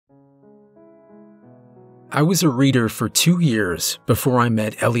I was a reader for 2 years before I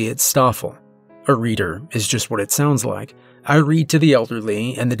met Elliot Stoffel. A reader is just what it sounds like. I read to the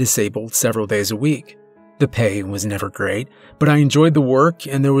elderly and the disabled several days a week. The pay was never great, but I enjoyed the work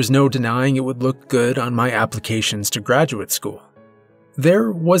and there was no denying it would look good on my applications to graduate school.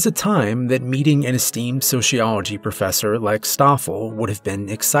 There was a time that meeting an esteemed sociology professor like Stoffel would have been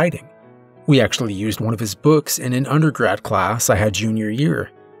exciting. We actually used one of his books in an undergrad class I had junior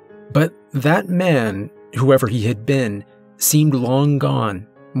year. But that man, whoever he had been, seemed long gone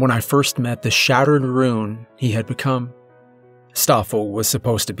when I first met the shattered ruin he had become. Stoffel was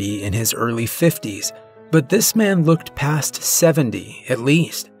supposed to be in his early 50s, but this man looked past 70 at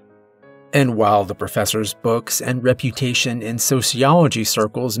least. And while the professor's books and reputation in sociology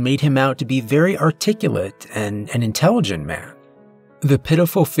circles made him out to be very articulate and an intelligent man, the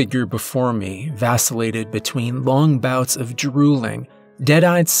pitiful figure before me vacillated between long bouts of drooling,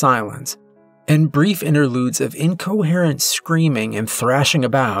 dead-eyed silence, and brief interludes of incoherent screaming and thrashing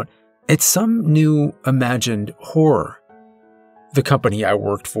about at some new imagined horror. The company I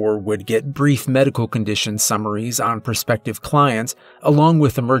worked for would get brief medical condition summaries on prospective clients, along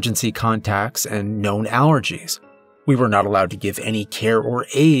with emergency contacts and known allergies. We were not allowed to give any care or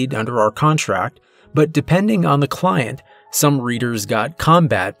aid under our contract, but depending on the client, some readers got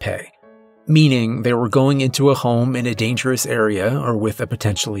combat pay, meaning they were going into a home in a dangerous area or with a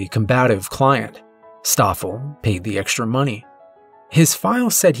potentially combative client. Stoffel paid the extra money. His file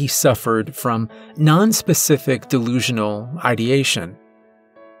said he suffered from nonspecific delusional ideation,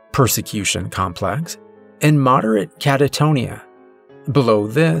 persecution complex, and moderate catatonia. Below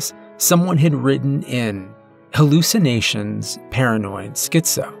this, someone had written in hallucinations, paranoid,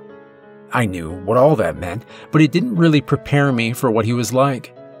 schizo. I knew what all that meant, but it didn't really prepare me for what he was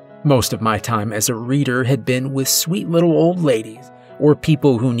like. Most of my time as a reader had been with sweet little old ladies or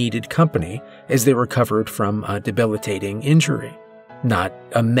people who needed company as they recovered from a debilitating injury. Not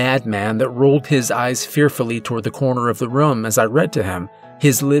a madman that rolled his eyes fearfully toward the corner of the room as I read to him,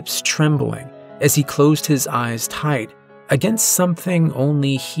 his lips trembling as he closed his eyes tight against something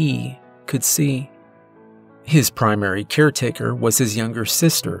only he could see. His primary caretaker was his younger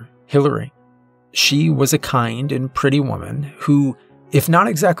sister, Hillary. She was a kind and pretty woman who, if not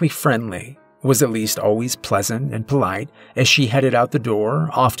exactly friendly, was at least always pleasant and polite as she headed out the door,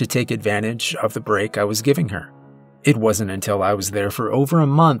 off to take advantage of the break I was giving her. It wasn't until I was there for over a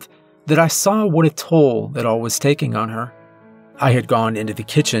month that I saw what a toll it all was taking on her. I had gone into the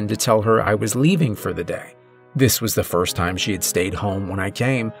kitchen to tell her I was leaving for the day. This was the first time she had stayed home when I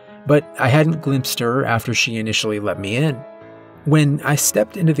came, but I hadn't glimpsed her after she initially let me in. When I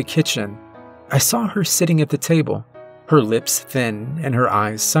stepped into the kitchen, I saw her sitting at the table, her lips thin and her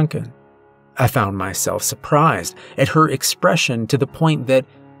eyes sunken. I found myself surprised at her expression to the point that,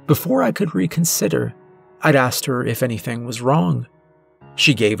 before I could reconsider, I'd asked her if anything was wrong.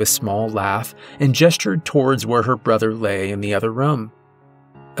 She gave a small laugh and gestured towards where her brother lay in the other room.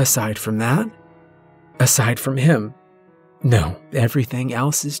 Aside from that? Aside from him? No, everything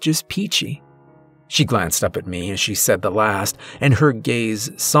else is just peachy. She glanced up at me as she said the last, and her gaze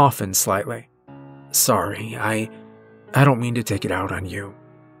softened slightly. Sorry, I don't mean to take it out on you.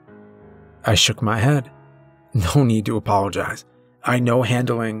 I shook my head. No need to apologize. I know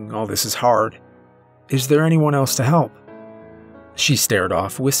handling all this is hard. Is there anyone else to help? She stared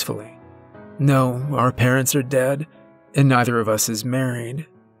off wistfully. No, our parents are dead, and neither of us is married.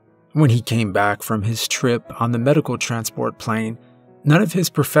 When he came back from his trip on the medical transport plane, none of his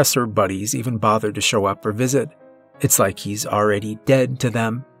professor buddies even bothered to show up or visit. It's like he's already dead to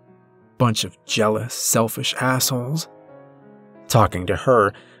them. Bunch of jealous, selfish assholes. Talking to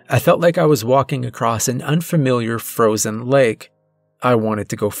her, I felt like I was walking across an unfamiliar frozen lake. I wanted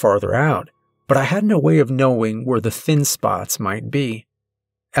to go farther out, but I had no way of knowing where the thin spots might be.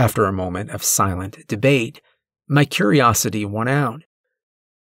 After a moment of silent debate, my curiosity won out.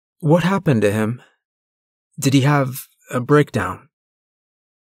 What happened to him? Did he have a breakdown?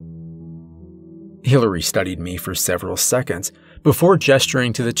 Hillary studied me for several seconds before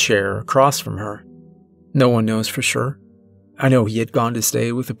gesturing to the chair across from her. No one knows for sure. I know he had gone to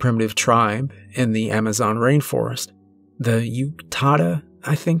stay with a primitive tribe in the Amazon rainforest. The Uktata,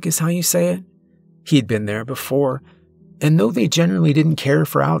 I think is how you say it. He had been there before, and though they generally didn't care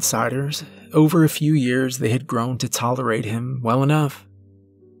for outsiders, over a few years they had grown to tolerate him well enough.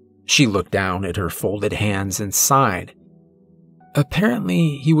 She looked down at her folded hands and sighed.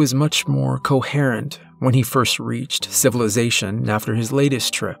 Apparently, he was much more coherent when he first reached civilization after his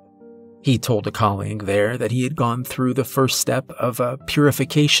latest trip. He told a colleague there that he had gone through the first step of a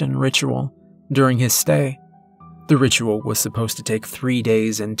purification ritual during his stay. The ritual was supposed to take 3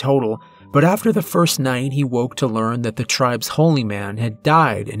 days in total, but after the first night he woke to learn that the tribe's holy man had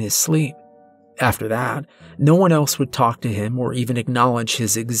died in his sleep. After that, no one else would talk to him or even acknowledge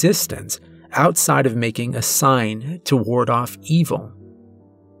his existence outside of making a sign to ward off evil.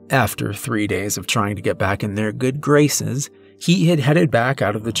 After 3 days of trying to get back in their good graces, he had headed back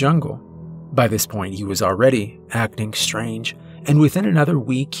out of the jungle. By this point, he was already acting strange, and within another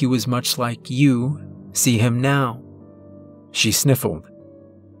week, he was much like you see him now. She sniffled.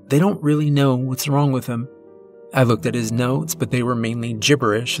 They don't really know what's wrong with him. I looked at his notes, but they were mainly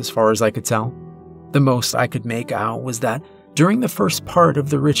gibberish as far as I could tell. The most I could make out was that during the first part of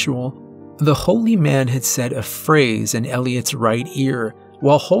the ritual, the holy man had said a phrase in Elliot's right ear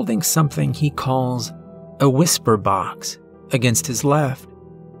while holding something he calls a whisper box against his left.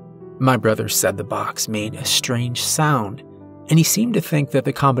 My brother said the box made a strange sound, and he seemed to think that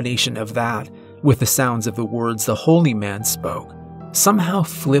the combination of that with the sounds of the words the holy man spoke somehow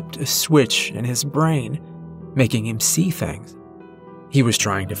flipped a switch in his brain, making him see things. He was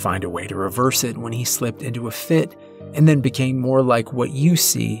trying to find a way to reverse it when he slipped into a fit and then became more like what you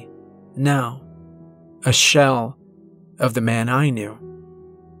see now, a shell of the man I knew.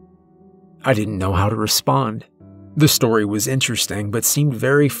 I didn't know how to respond. The story was interesting but seemed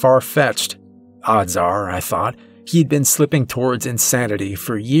very far-fetched. Odds are, I thought, he had been slipping towards insanity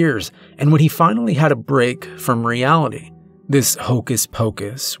for years, and when he finally had a break from reality, this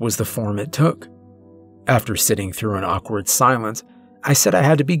hocus-pocus was the form it took. After sitting through an awkward silence, I said I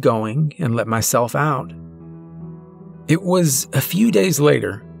had to be going and let myself out. It was a few days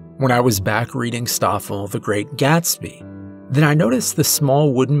later, when I was back reading Stoffel, The Great Gatsby, that I noticed the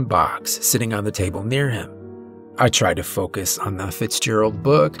small wooden box sitting on the table near him. I tried to focus on the Fitzgerald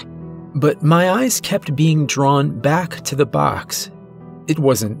book, but my eyes kept being drawn back to the box. It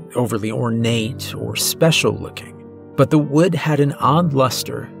wasn't overly ornate or special looking, but the wood had an odd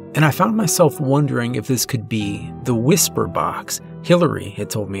luster, and I found myself wondering if this could be the whisper box Hillary had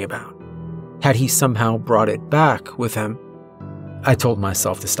told me about. Had he somehow brought it back with him? I told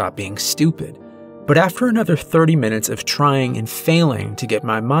myself to stop being stupid, but after another 30 minutes of trying and failing to get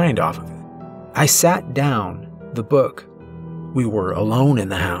my mind off of it, I sat down the book. We were alone in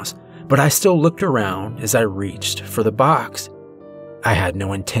the house, but I still looked around as I reached for the box. I had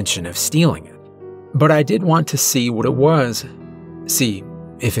no intention of stealing it, but I did want to see what it was, see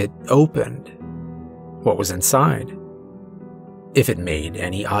if it opened, what was inside, if it made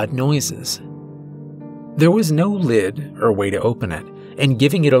any odd noises. There was no lid or way to open it, and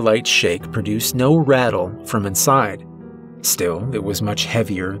giving it a light shake produced no rattle from inside. Still, it was much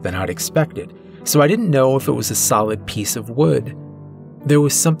heavier than I'd expected, so I didn't know if it was a solid piece of wood. There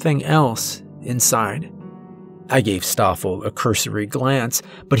was something else inside. I gave Stoffel a cursory glance,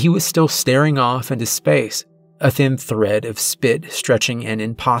 but he was still staring off into space, a thin thread of spit stretching an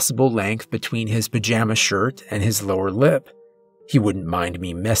impossible length between his pajama shirt and his lower lip. He wouldn't mind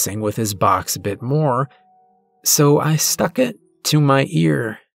me messing with his box a bit more, so I stuck it to my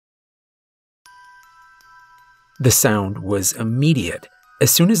ear. The sound was immediate as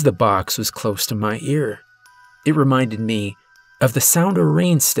soon as the box was close to my ear. It reminded me of the sound a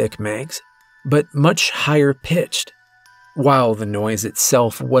rain stick makes, but much higher pitched. While the noise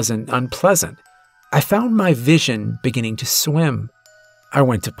itself wasn't unpleasant, I found my vision beginning to swim. I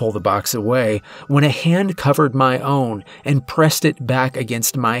went to pull the box away when a hand covered my own and pressed it back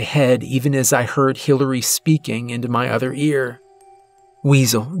against my head even as I heard Hillary speaking into my other ear.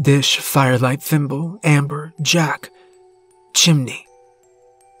 Weasel, dish, firelight, thimble, amber, jack, chimney.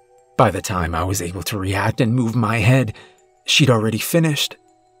 By the time I was able to react and move my head, she'd already finished.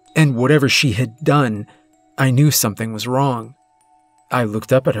 And whatever she had done, I knew something was wrong. I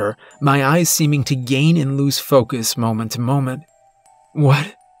looked up at her, my eyes seeming to gain and lose focus moment to moment.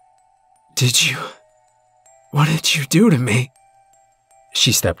 What did you do to me?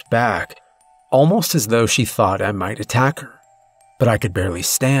 She stepped back, almost as though she thought I might attack her, but I could barely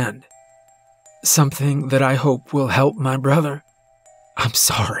stand. Something that I hope will help my brother. I'm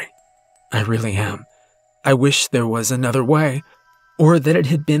sorry. I really am. I wish there was another way, or that it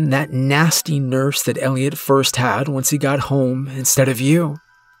had been that nasty nurse that Elliot first had once he got home instead of you.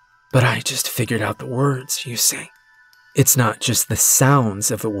 But I just figured out the words, you see. It's not just the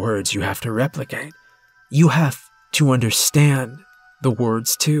sounds of the words you have to replicate. You have to understand the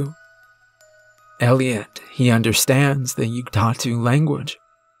words too. Elliot, he understands the Yuktatu language.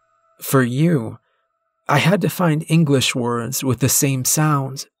 For you, I had to find English words with the same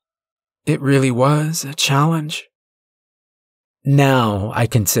sounds. It really was a challenge. Now I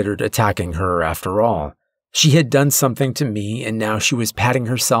considered attacking her after all. She had done something to me and now she was patting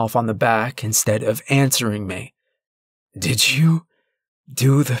herself on the back instead of answering me. Did you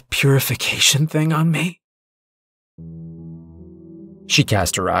do the purification thing on me? She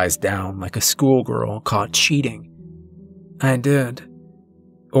cast her eyes down like a schoolgirl caught cheating. I did.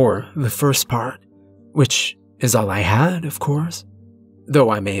 Or the first part, which is all I had, of course,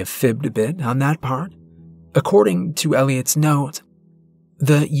 though I may have fibbed a bit on that part. According to Elliot's note,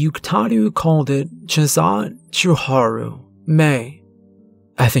 the Yuktadu called it Chazat Chuharu Me.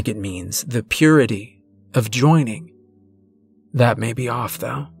 I think it means the purity of joining. That may be off,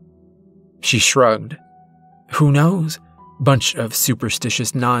 though. She shrugged. Who knows? Bunch of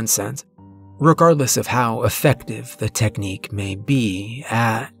superstitious nonsense, regardless of how effective the technique may be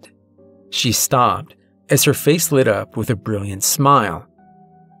at. She stopped as her face lit up with a brilliant smile.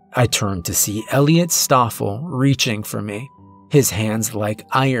 I turned to see Elliot Stoffel reaching for me, his hands like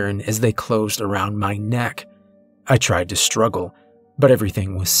iron as they closed around my neck. I tried to struggle, but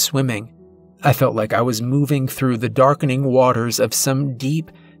everything was swimming. I felt like I was moving through the darkening waters of some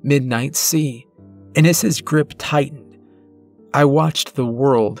deep midnight sea, and as his grip tightened, I watched the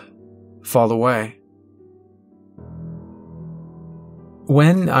world fall away.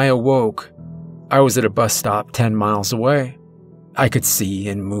 When I awoke, I was at a bus stop 10 miles away. I could see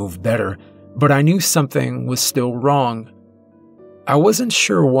and move better, but I knew something was still wrong. I wasn't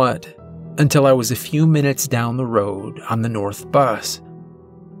sure what until I was a few minutes down the road on the North bus.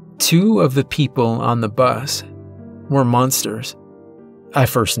 Two of the people on the bus were monsters. I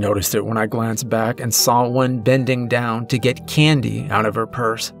first noticed it when I glanced back and saw one bending down to get candy out of her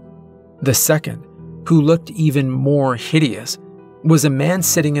purse. The second, who looked even more hideous, was a man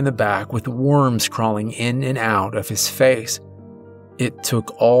sitting in the back with worms crawling in and out of his face. It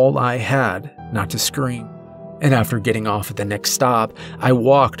took all I had not to scream, and after getting off at the next stop, I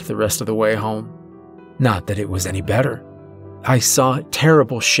walked the rest of the way home. Not that it was any better. I saw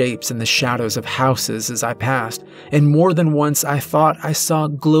terrible shapes in the shadows of houses as I passed, and more than once I thought I saw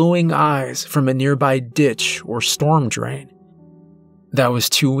glowing eyes from a nearby ditch or storm drain. That was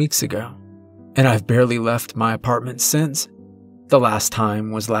 2 weeks ago, and I've barely left my apartment since. The last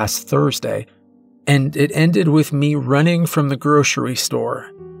time was last Thursday, and it ended with me running from the grocery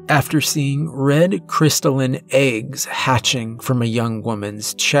store after seeing red crystalline eggs hatching from a young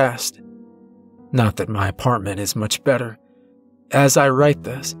woman's chest. Not that my apartment is much better. As I write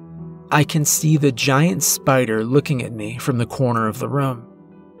this, I can see the giant spider looking at me from the corner of the room.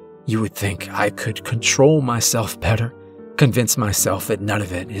 You would think I could control myself better, convince myself that none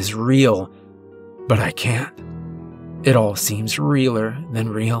of it is real, but I can't. It all seems realer than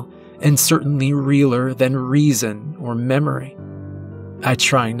real, and certainly realer than reason or memory. I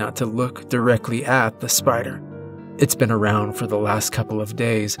try not to look directly at the spider. It's been around for the last couple of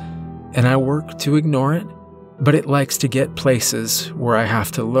days, and I work to ignore it, but it likes to get places where I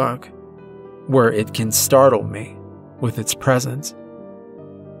have to look, where it can startle me with its presence.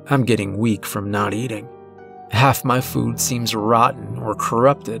 I'm getting weak from not eating. Half my food seems rotten or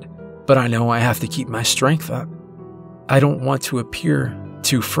corrupted, but I know I have to keep my strength up. I don't want to appear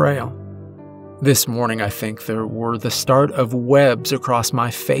too frail. This morning I think there were the start of webs across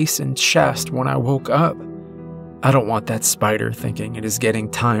my face and chest when I woke up. I don't want that spider thinking it is getting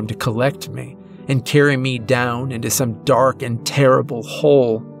time to collect me and carry me down into some dark and terrible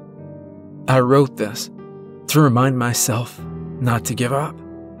hole. I wrote this to remind myself not to give up,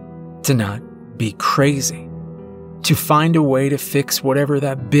 to not be crazy, to find a way to fix whatever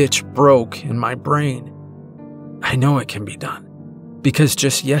that bitch broke in my brain. I know it can be done, because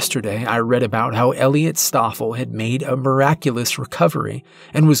just yesterday I read about how Elliot Stoffel had made a miraculous recovery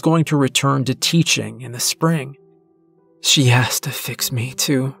and was going to return to teaching in the spring. She has to fix me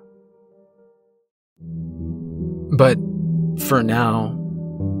too. But for now,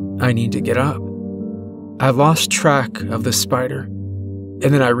 I need to get up. I lost track of the spider, and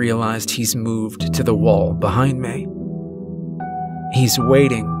then I realized he's moved to the wall behind me. He's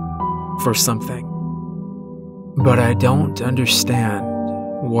waiting for something, but I don't understand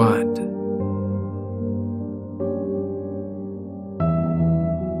what.